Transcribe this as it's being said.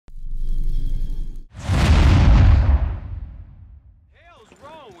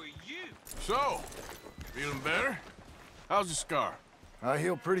So, feeling better? How's the scar? I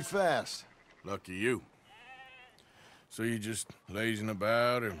heal pretty fast. Lucky you. So you just lazing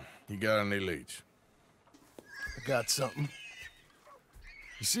about, or you got any leads? I got something.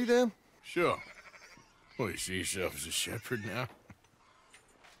 You see them? Sure. Well, you see yourself as a shepherd now?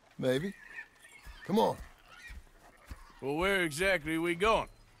 Maybe. Come on. Well, where exactly are we going?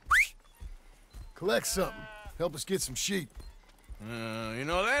 Collect something. Help us get some sheep. You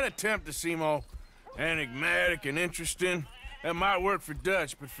know, that attempt to seem all enigmatic and interesting, that might work for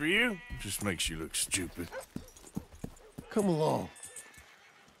Dutch, but for you, it just makes you look stupid. Come along.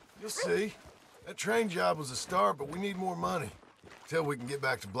 You'll see. That train job was a start, but we need more money. Till we can get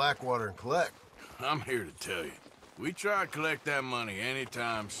back to Blackwater and collect. I'm here to tell you, we try to collect that money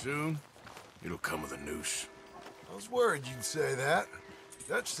anytime soon, it'll come with a noose. I was worried you'd say that.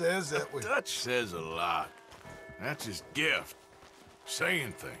 Dutch says that we... Dutch says a lot. That's his gift.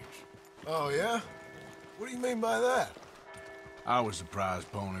 Saying things. Oh, yeah? What do you mean by that? I was the prize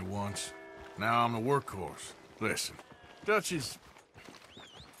pony once. Now I'm the workhorse. Listen, Dutch is...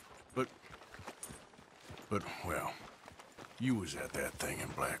 But, well, you was at that thing in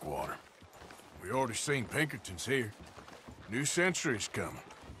Blackwater. We already seen Pinkertons here. New century's coming.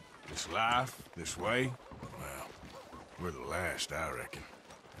 This life, this way, well, we're the last, I reckon.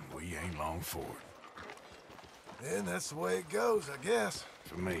 And we ain't long for it. Then that's the way it goes, I guess.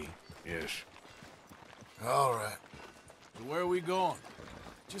 For me, yes. All right. So where are we going?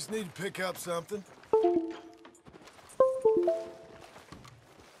 Just need to pick up something.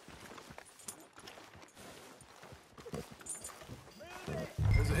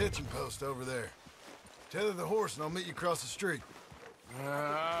 There's a hitching post over there. Tether the horse and I'll meet you across the street.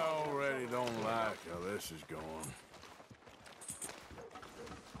 I already don't like how this is going.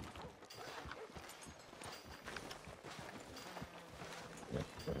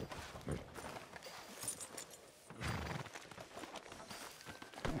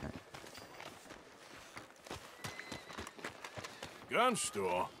 Gun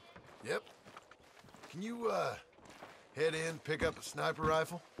store? Yep. Can you, head in, pick up a sniper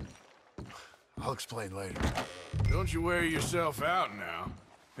rifle? I'll explain later. Don't you wear yourself out now.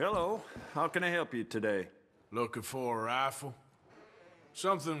 Hello. How can I help you today? Looking for a rifle?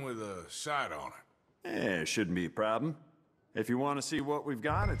 Something with a sight on it. Shouldn't be a problem. If you want to see what we've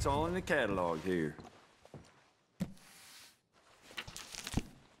got, it's all in the catalog here.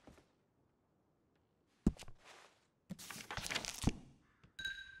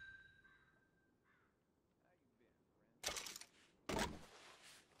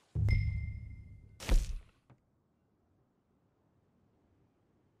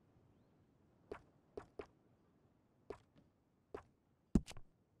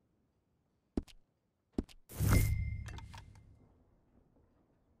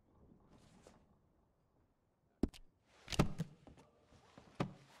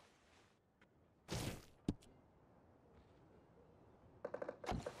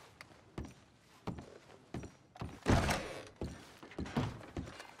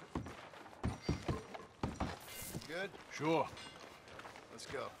 Good? Sure. Let's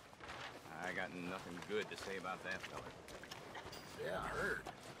go. I got nothing good to say about that fella. Yeah, I heard.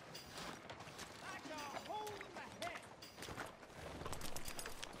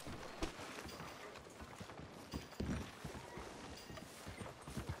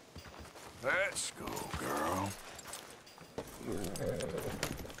 Let's go, girl.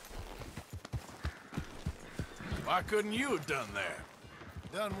 Why couldn't you have done that?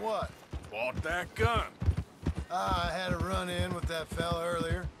 Done what? Bought that gun. I had a run-in with that fella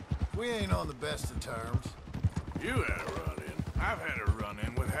earlier. We ain't on the best of terms. You had a run-in. I've had a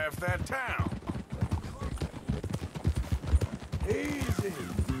run-in with half that town. Easy.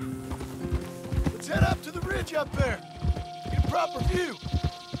 Let's head up to the ridge up there. Get a proper view.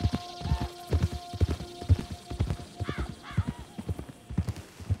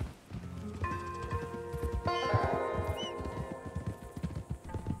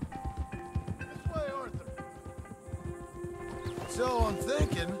 This way, Arthur. So I'm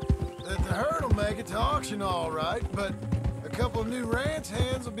thinking that the herd will make it to auction all right, but a couple of new ranch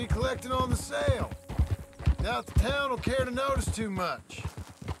hands will be collecting on the sale. Doubt the town will care to notice too much.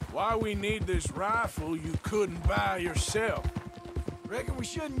 Why we need this rifle you couldn't buy yourself? Reckon we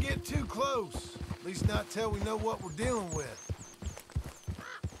shouldn't get too close. At least not till we know what we're dealing with.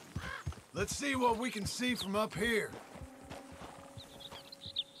 Let's see what we can see from up here.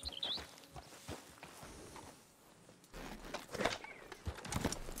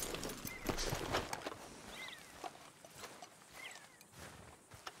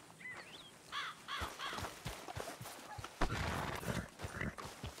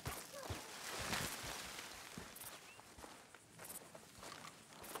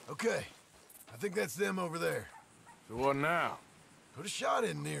 Okay. I think that's them over there. So what now? Put a shot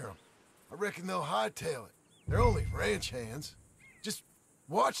in near them. I reckon they'll hightail it. They're only ranch hands. Just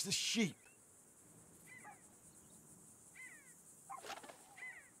watch the sheep.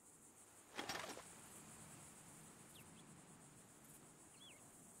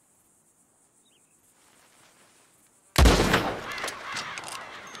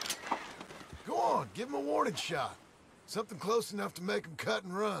 Go on, give them a warning shot. Something close enough to make them cut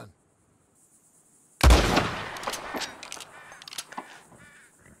and run.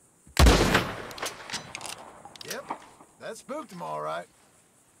 Yep, that spooked them all right.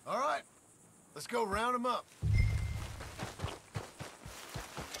 All right, let's go round them up.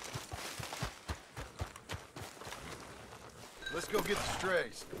 Let's go get the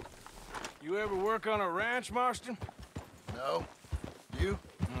strays. You ever work on a ranch, Marston? No? You?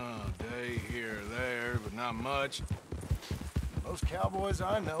 Oh, day here or there, but not much. Most cowboys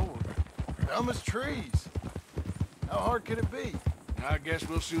I know are dumb as trees. How hard could it be? I guess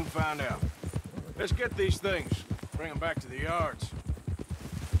we'll soon find out. Let's get these things. Bring them back to the yards.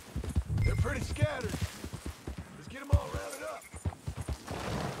 They're pretty scattered. Let's get them all rounded up.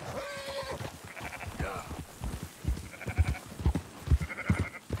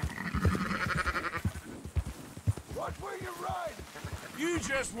 Watch where you're riding. You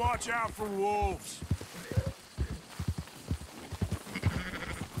just watch out for wolves.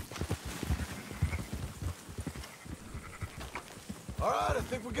 All right, I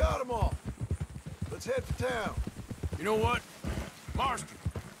think we got them all. Let's head for town. You know what? Marston,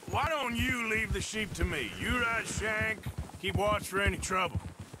 why don't you leave the sheep to me? You ride Shank, keep watch for any trouble.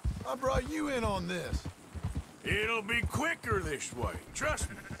 I brought you in on this. It'll be quicker this way.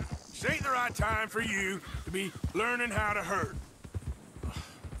 Trust me. This ain't the right time for you to be learning how to herd.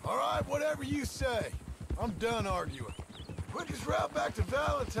 All right, whatever you say. I'm done arguing. Quickest route back to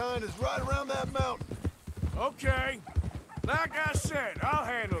Valentine is right around that mountain. Okay. Like I said, I'll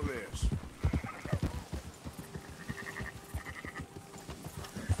handle this.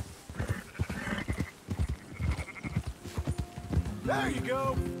 There you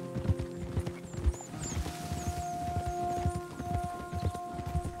go.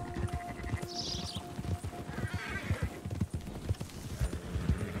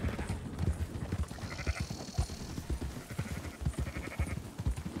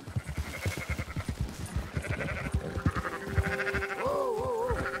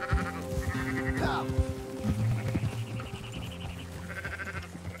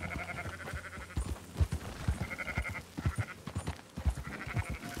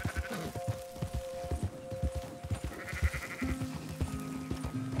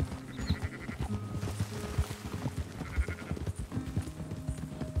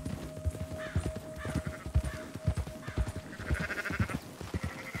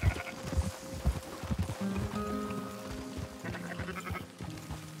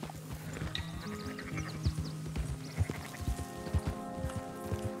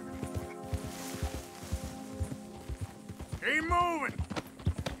 Keep moving.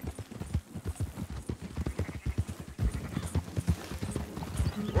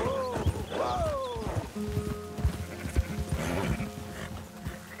 Whoa, whoa.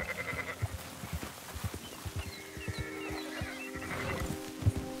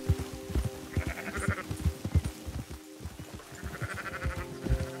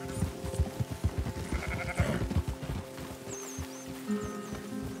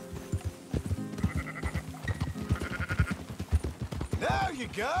 Now you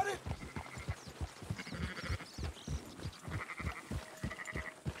got it?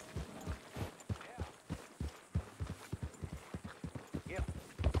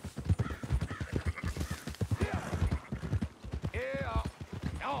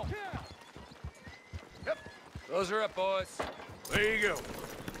 Those are up, boys. There you go.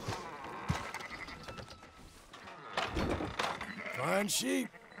 Fine sheep.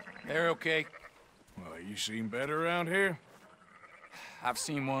 They're okay. Well, you seen better around here? I've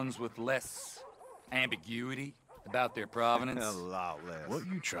seen ones with less ambiguity about their provenance. A lot less. What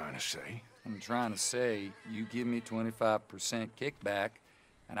you trying to say? I'm trying to say, you give me 25% kickback,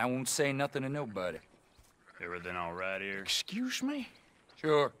 and I won't say nothing to nobody. Everything all right here? Excuse me?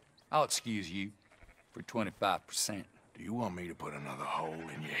 Sure, I'll excuse you for 25%. Do you want me to put another hole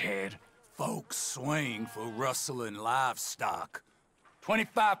in your head? Folks swing for rustling livestock.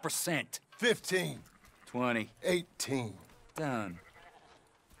 25%. 15. 20. 18. Done.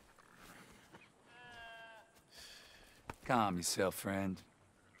 Calm yourself, friend.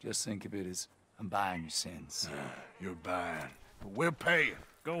 Just think of it as I'm buying your sins. You're buying, but we're paying.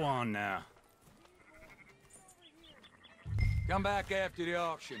 Go on now. Come back after the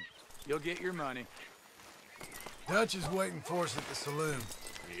auction. You'll get your money. Dutch is waiting for us at the saloon.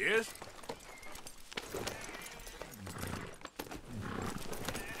 He is?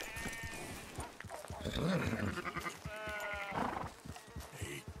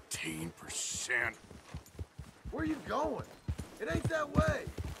 %. Where you going? It ain't that way.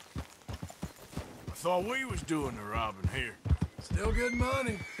 I thought we was doing the robbing here. Still good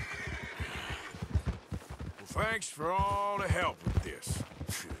money. Well, thanks for all the help with this.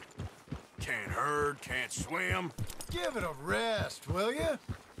 Can't herd, can't swim. Give it a rest, will ya?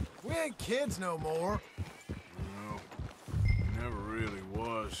 We ain't kids no more. No, never really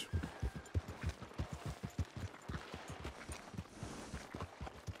was.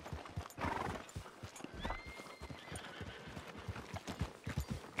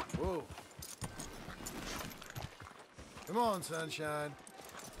 Whoa. Come on, sunshine.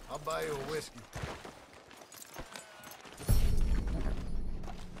 I'll buy you a whiskey.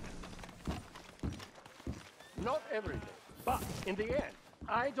 Not every day, but in the end,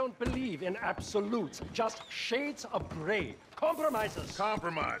 I don't believe in absolutes, just shades of gray. Compromises.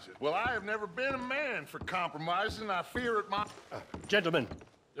 Compromises. Well, I have never been a man for compromises, and I fear it my... Gentlemen,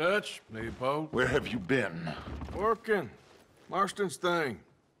 Dutch, Leopold. Where have you been? Working. Marston's thing.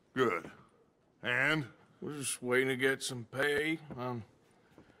 Good. And? We're just waiting to get some pay on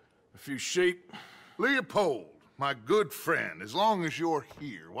a few sheep. Leopold, my good friend, as long as you're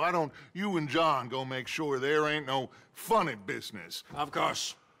here, why don't you and John go make sure there ain't no funny business? Of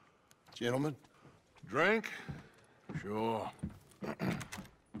course. Gentlemen, drink? Sure.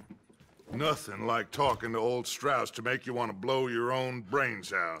 Nothing like talking to old Strauss to make you want to blow your own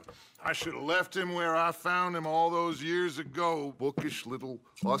brains out. I should have left him where I found him all those years ago. Bookish little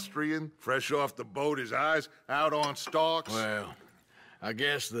Austrian, fresh off the boat, his eyes out on stalks. Well, I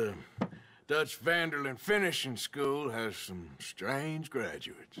guess the Dutch Vanderlyn Finishing School has some strange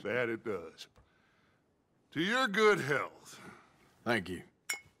graduates. That it does. To your good health. Thank you.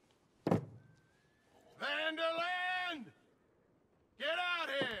 Vanderland! Get out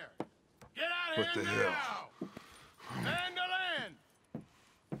here! Get out What here the now! hell? Vanderland!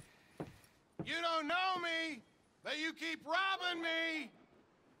 You don't know me, but you keep robbing me!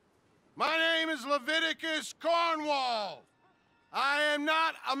 My name is Leviticus Cornwall. I am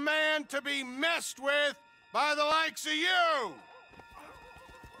not a man to be messed with by the likes of you!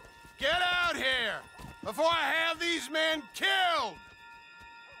 Get out here before I have these men killed!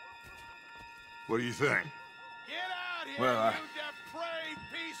 What do you think? Get out here, Well, you depraved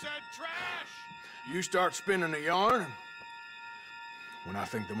piece of trash! You start spinning the yarn, and when I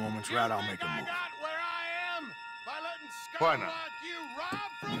think the moment's You right, I'll think make a I move. got where I am by letting Why scum not? like you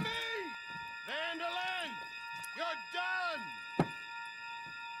rob from me? Vanderlyn, you're done!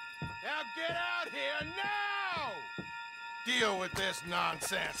 Now get out here now! Deal with this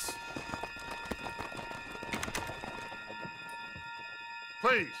nonsense.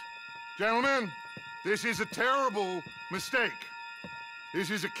 Please, gentlemen, this is a terrible mistake.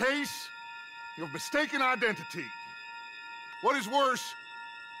 This is a case of mistaken identity. What is worse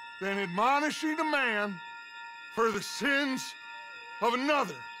than admonishing a man for the sins of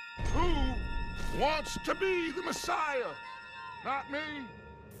another who wants to be the Messiah? Not me.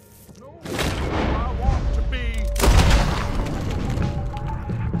 No, I want to be.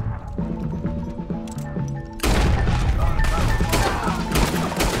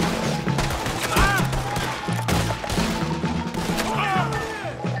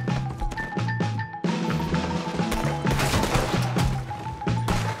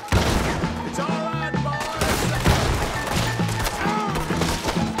 It's all right, boys.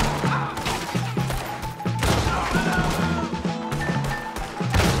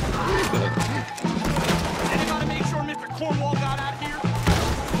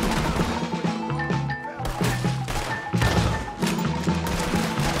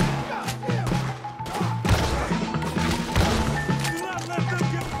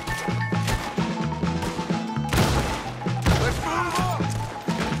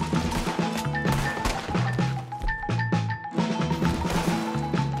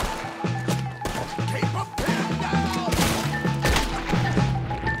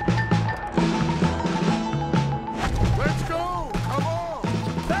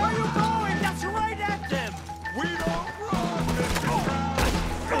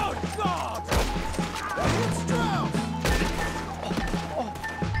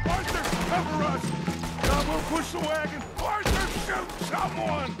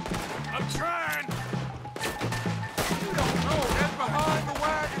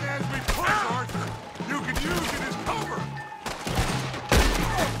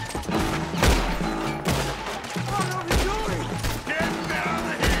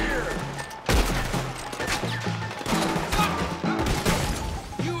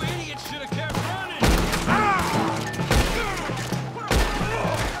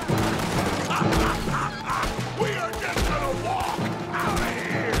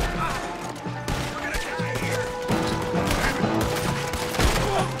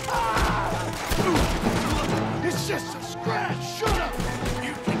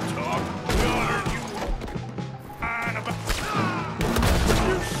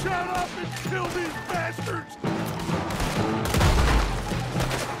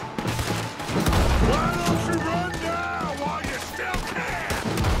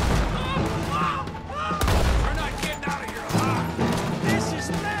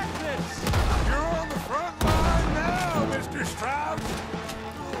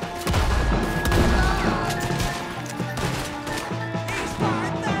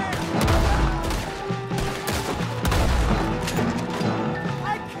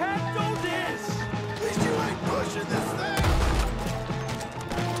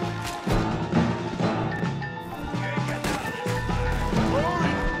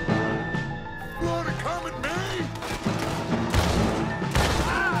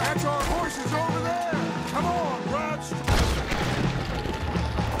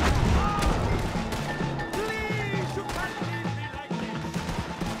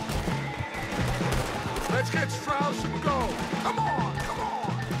 house and go. Come on, come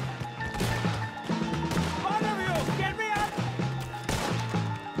on. One of you, get me up!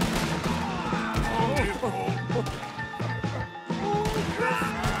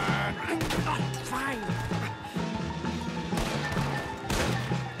 Fine.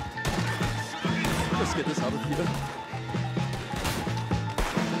 Let's get this out of here.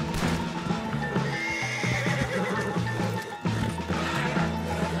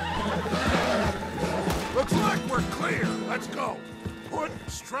 Looks like we're clear. Let's go. Put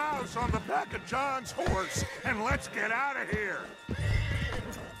Strauss on the back of John's horse, and let's get out of here.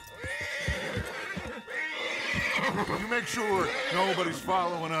 You make sure nobody's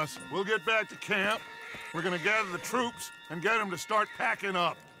following us. We'll get back to camp. We're gonna gather the troops and get them to start packing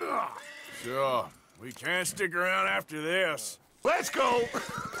up. Ugh. Sure. We can't stick around after this. Let's go!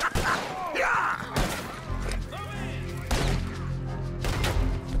 Yeah!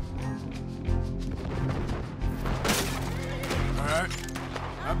 All right.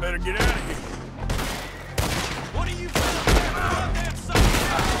 I better get out of here. What are you